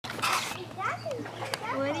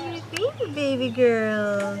Hey, baby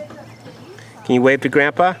girl. Can you wave to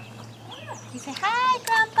Grandpa? You say hi,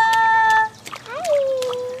 Grandpa.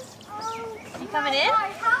 Hi. You coming in?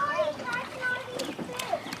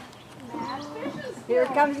 Here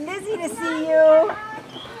comes Lizzie to see you.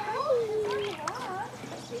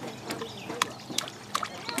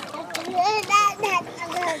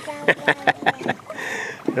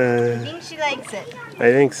 I think she likes it.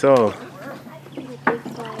 I think so.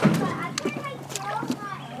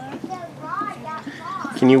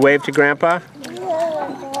 Can you wave to Grandpa?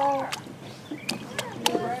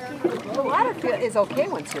 The water is okay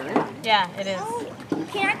once you're in. Yeah, it is.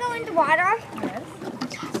 Can I go in the water? Yes.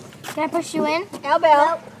 Can I push you in?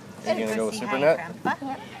 Elle. You gonna go with Super Net?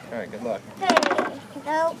 Alright, good luck.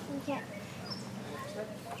 No, you can't.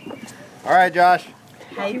 Alright, Josh.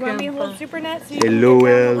 Hi, You want me to hold Super Net so you Hello, can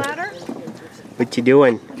get down Elle. the ladder? What you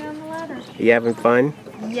doing? Go down the ladder. You having fun?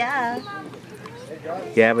 Yeah.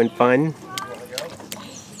 You having fun?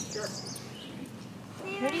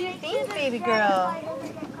 What do you think, baby girl?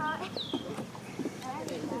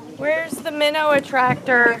 Where's the minnow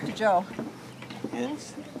attractor? To Joe.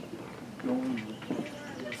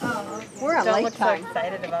 We're on Don't lake look so time.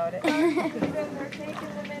 excited about it. They're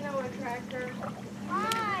taking the minnow attractor.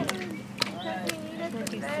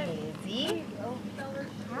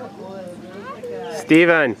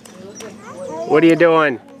 Steven, what are you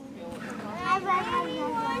doing?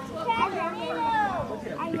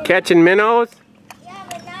 You catching minnows?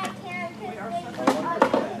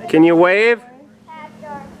 Can you wave?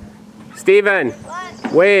 Steven,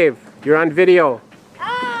 wave. You're on video.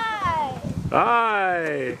 Hi.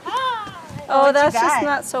 Oh, that's just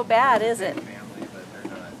not so bad, is it?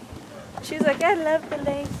 She's like, I love the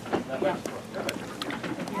lake.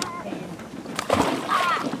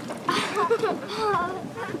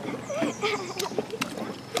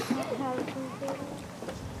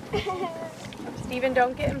 Steven,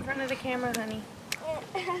 don't get in front of the camera, honey.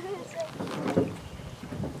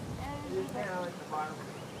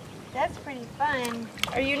 That's pretty fun.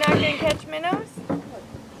 Are you not going to catch minnows?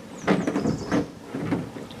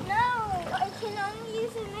 I can only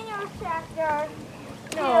use a minnow tractor.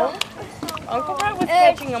 No. Uncle Brett was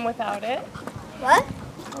catching them without it. What?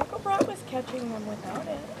 Uncle Brett was catching them without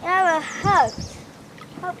it. I have a hook.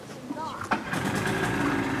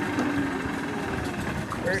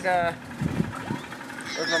 Where's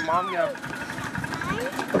my mom go? Do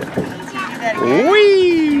that again.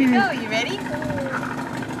 Whee! Go, you ready?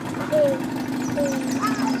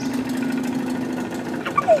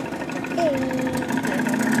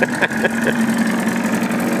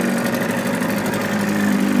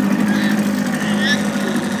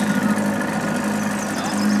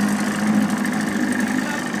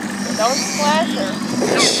 Don't splash her.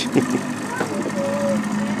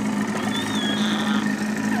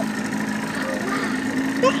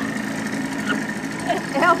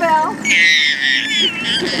 Elle Belle.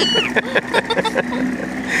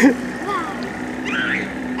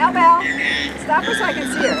 Elle Belle. Stop her so I can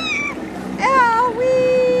see her. Elle,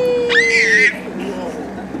 wee!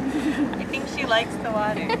 I think she likes the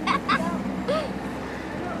water.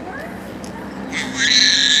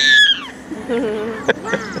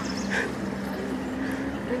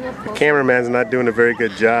 Cameraman's not doing a very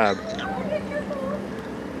good job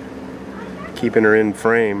keeping her in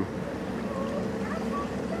frame.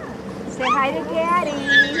 Say hi to Daddy.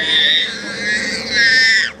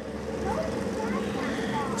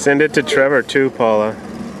 Send it to Trevor too, Paula.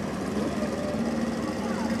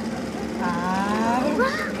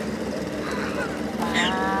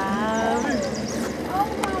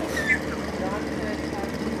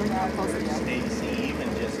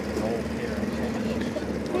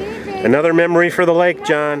 Another memory for the lake,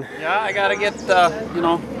 John. Yeah, I gotta get, a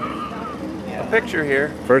picture here.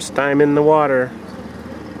 First time in the water.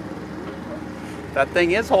 That thing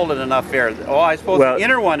is holding enough air. Oh, I suppose the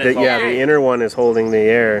inner one is yeah, the inner one is holding the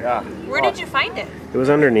air. Yeah. Where did you find it? It was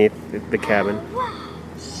underneath the cabin.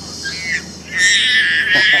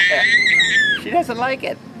 She doesn't like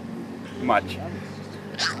it much.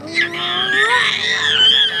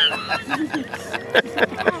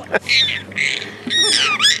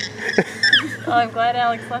 Oh, I'm glad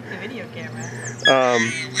Alex left the video camera.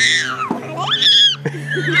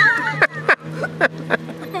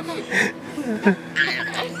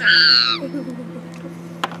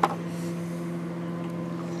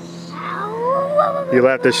 You'll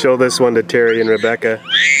have to show this one to Terry and Rebecca.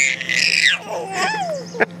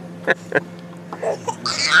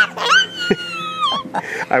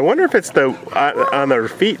 I wonder if it's the on her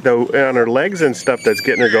feet, though, on her legs and stuff that's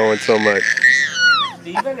getting her going so much.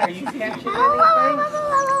 Steven, are you catching anything?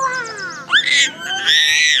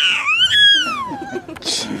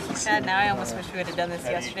 God, now I almost wish we would have done this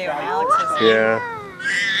yesterday when Alex was here.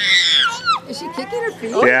 Yeah. Is she kicking her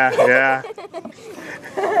feet? Yeah, yeah.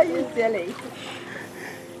 You silly.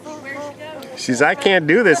 She's, I can't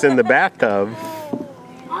do this in the bathtub.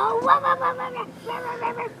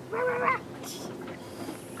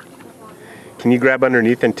 Can you grab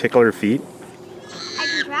underneath and tickle her feet? I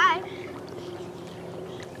can try.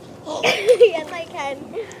 Yes, I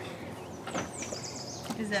can.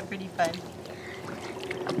 Is that pretty fun?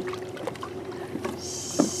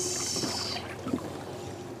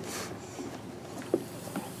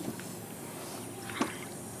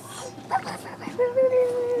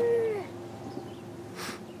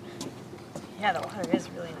 Yeah, the water is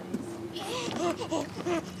really nice.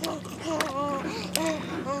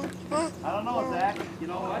 I don't know, Zach. You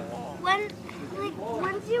know what?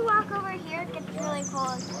 Once you walk over here, it gets really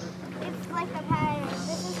cold. It's like a pattern.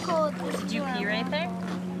 This is cold. Did you pee right there?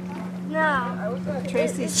 No.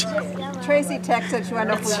 Tracy texted. She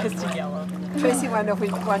wanted to know if It's just yellow. Tracy wanted to know if we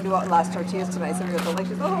want to do last tortillas tonight. So we were at the lake.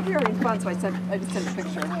 She said, "Oh, I hope you're having fun." So I just sent a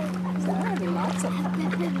picture. I said, "Oh, there are lots of fun."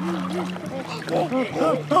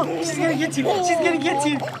 She's gonna get you. She's gonna get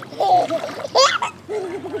you.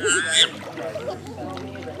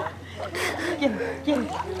 Get it. Get it.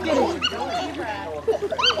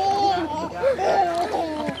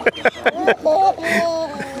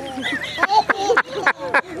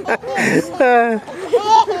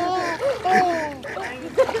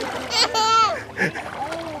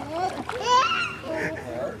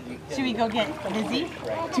 Should we go get Lizzie?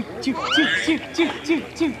 Choo.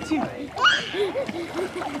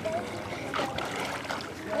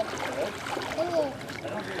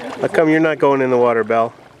 How come you're not going in the water,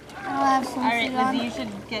 Belle? I'll have some Alright, shoes on. Lizzie, you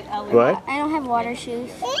should get Ellie. What? I don't have water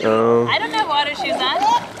shoes. Oh. I don't have water shoes on.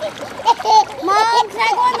 Mom, can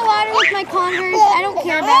I go in the water with my Converse? I don't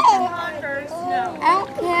care about them. Converse, no. I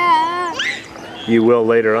don't care. You will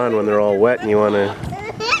later on when they're all wet and you want to...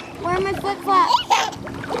 Where are my flip-flops?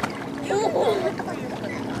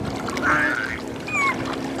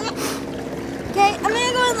 Okay, I'm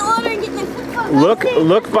gonna go in the water and get my flip-flops.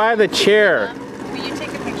 Look by the chair. Will you take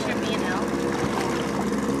a picture of me and Elle?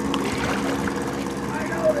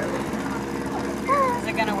 Is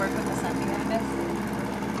it gonna work with the sun behind us?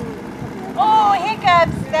 Oh,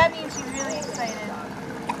 hiccups! That means she's really excited.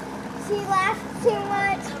 She laughs too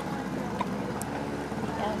much.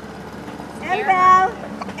 Elle Belle.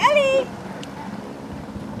 Ellie.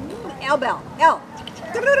 Elle Belle. Elle.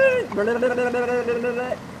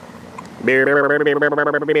 Beer.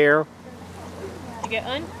 Did you get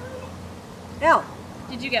one? Elle.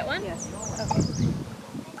 Did you get one? Yes.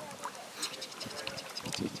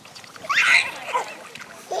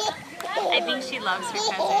 I think she loves her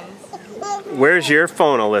cousins. Where's your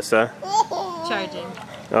phone, Alyssa? Charging.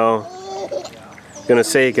 Oh. I was gonna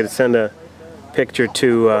say you could send a picture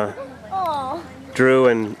to Oh. Drew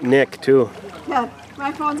and Nick too. Yeah.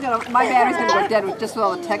 My battery's gonna go dead with just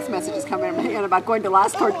all the text messages coming in about going to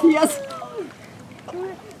last tortillas.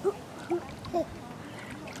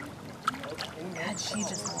 God, she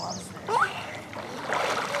just loves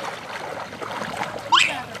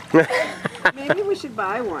this. Maybe we should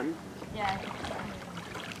buy one. Yeah.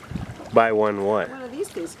 Buy one what? One of these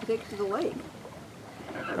things to take to the lake.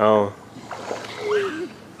 Oh.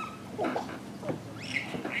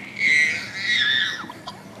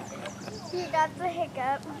 She got the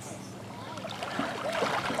hiccups.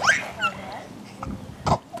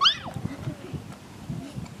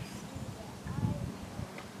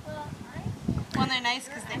 Well, they're nice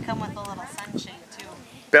because they come with a little sunshade too.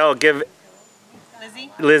 Belle, give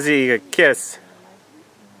Lizzie? Lizzie a kiss.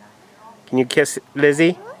 Can you kiss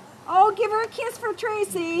Lizzie? Oh, give her a kiss for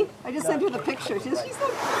Tracy. I just sent her the picture. She's so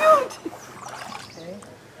cute.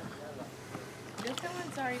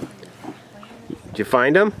 Did you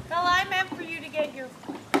find him? Bella, I meant for you to get your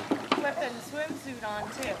flippin' swimsuit on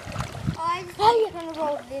too. Oh, I'm gonna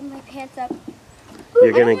roll my pants up.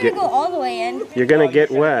 You're gonna Go all the way in. You're gonna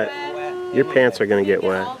get wet. Your pants are gonna get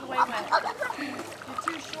wet. All the way wet. You're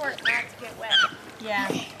too short not to get wet. Yeah.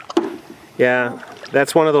 Yeah,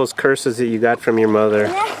 that's one of those curses that you got from your mother.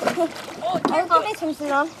 I'll put my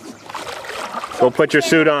swimsuit on. Go put your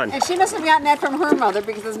suit on. And she must have gotten that from her mother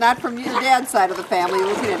because it's not from your dad's side of the family.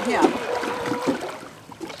 Looking at him.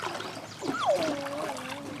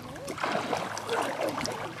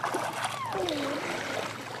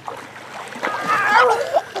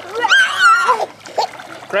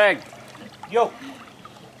 Craig, yo,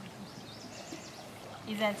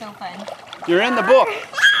 Is that so fun? you're in the book.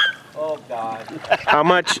 Oh, God. How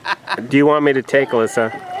much do you want me to take, Alyssa?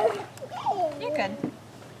 You're good.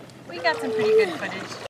 We got some pretty good footage.